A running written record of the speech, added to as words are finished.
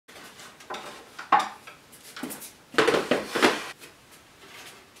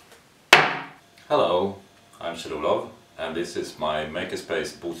Hello, I'm Kjell-Olov and this is my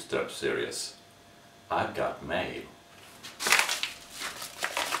Makerspace Bootstrap series. I've got mail.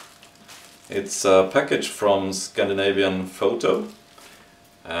 It's a package from Scandinavian Photo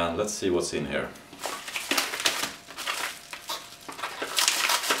and let's see what's in here.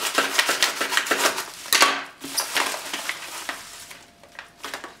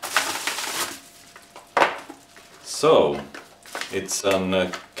 So, it's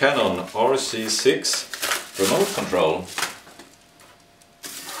a Canon RC-6 remote control,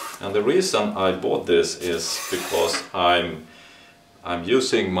 and the reason I bought this is because I'm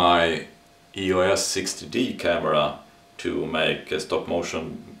using my EOS 60D camera to make stop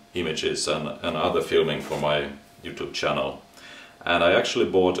motion images and other filming for my YouTube channel, and I actually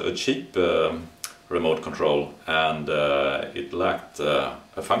bought a cheap remote control and it lacked a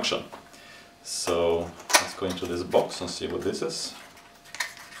function. So let's go into this box and see what this is.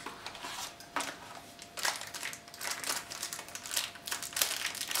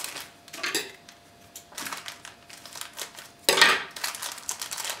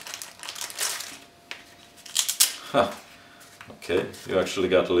 Huh. Okay, you actually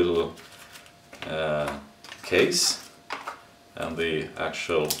got a little case and the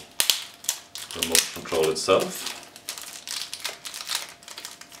actual remote control itself.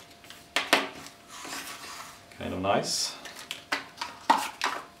 Kind of nice.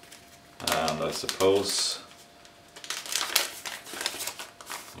 And I suppose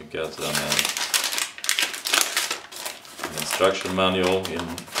you get an instruction manual in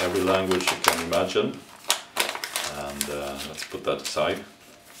every language you can imagine. And let's put that aside.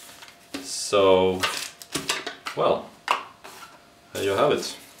 So, well, there you have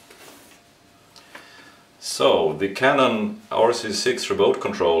it. So, the Canon RC-6 remote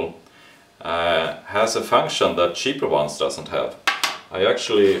control has a function that cheaper ones doesn't have. I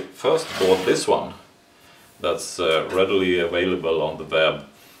actually first bought this one that's readily available on the web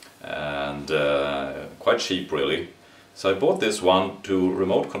and quite cheap really. So I bought this one to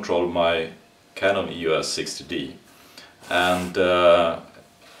remote control my Canon EOS 60D, and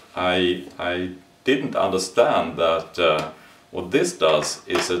I didn't understand that what this does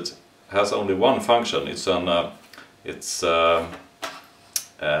is it has only one function. It's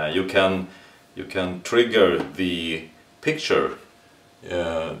you can trigger the picture,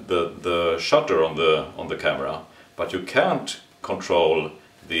 the shutter on the camera, but you can't control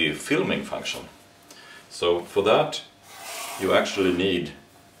the filming function. So for that you actually need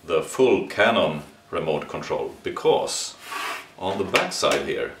the full Canon remote control, because on the back side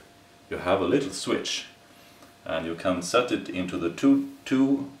here you have a little switch and you can set it into the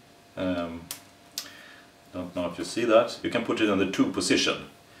don't know if you see that, you can put it in the 2 position.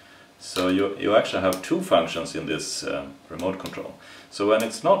 So you actually have 2 functions in this remote control. So when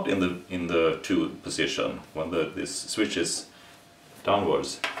it's not in the 2 position, when this switch is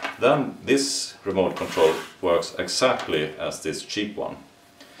downwards, then this remote control works exactly as this cheap one.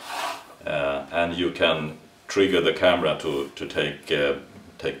 And you can trigger the camera to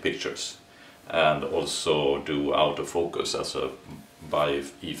take pictures and also do autofocus as a by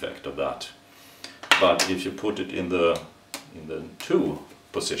effect of that. But if you put it in the 2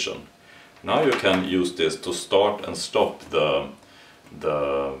 position, now you can use this to start and stop the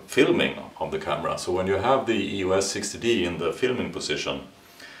filming of the camera. So when you have the EOS 60D in the filming position,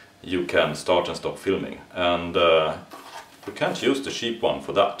 you can start and stop filming, and you can't use the cheap one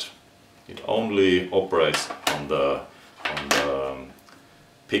for that. It only operates on the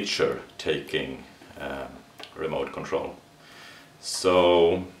picture taking remote control.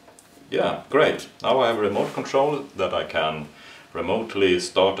 So yeah, great. Now I have a remote control that I can remotely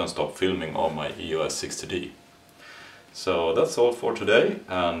start and stop filming on my EOS 60D. So that's all for today,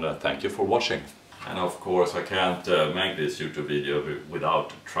 and thank you for watching. And of course I can't make this YouTube video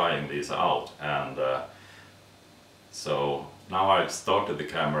without trying these out, and so now I've started the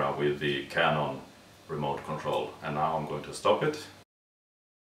camera with the Canon remote control, and now I'm going to stop it,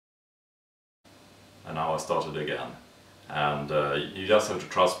 and now I start it again. And you just have to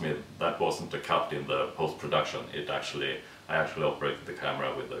trust me, that wasn't a cut in the post-production. I actually operated the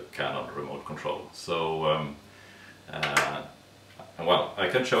camera with the Canon remote control. So well, I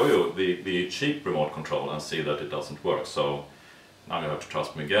can show you the cheap remote control and see that it doesn't work. So now you have to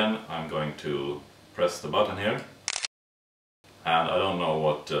trust me again. I'm going to press the button here, and I don't know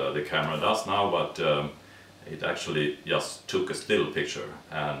what the camera does now, but it actually just took a still picture,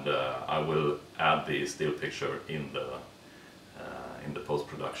 and I will add the still picture in the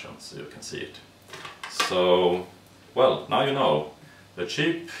post-production so you can see it. So, well, now you know. The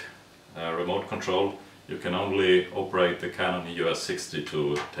cheap remote control, you can only operate the Canon EOS 60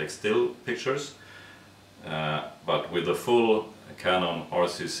 to take still pictures, but with the full Canon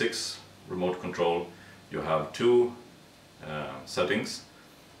RC-6 remote control you have two settings,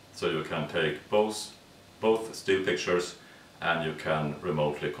 so you can take both still pictures and you can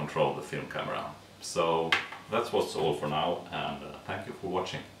remotely control the film camera. So that's what's all for now, and thank you for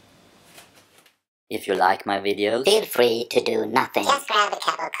watching. If you like my videos, feel free to do nothing. Just grab a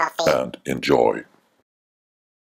cup of coffee and enjoy.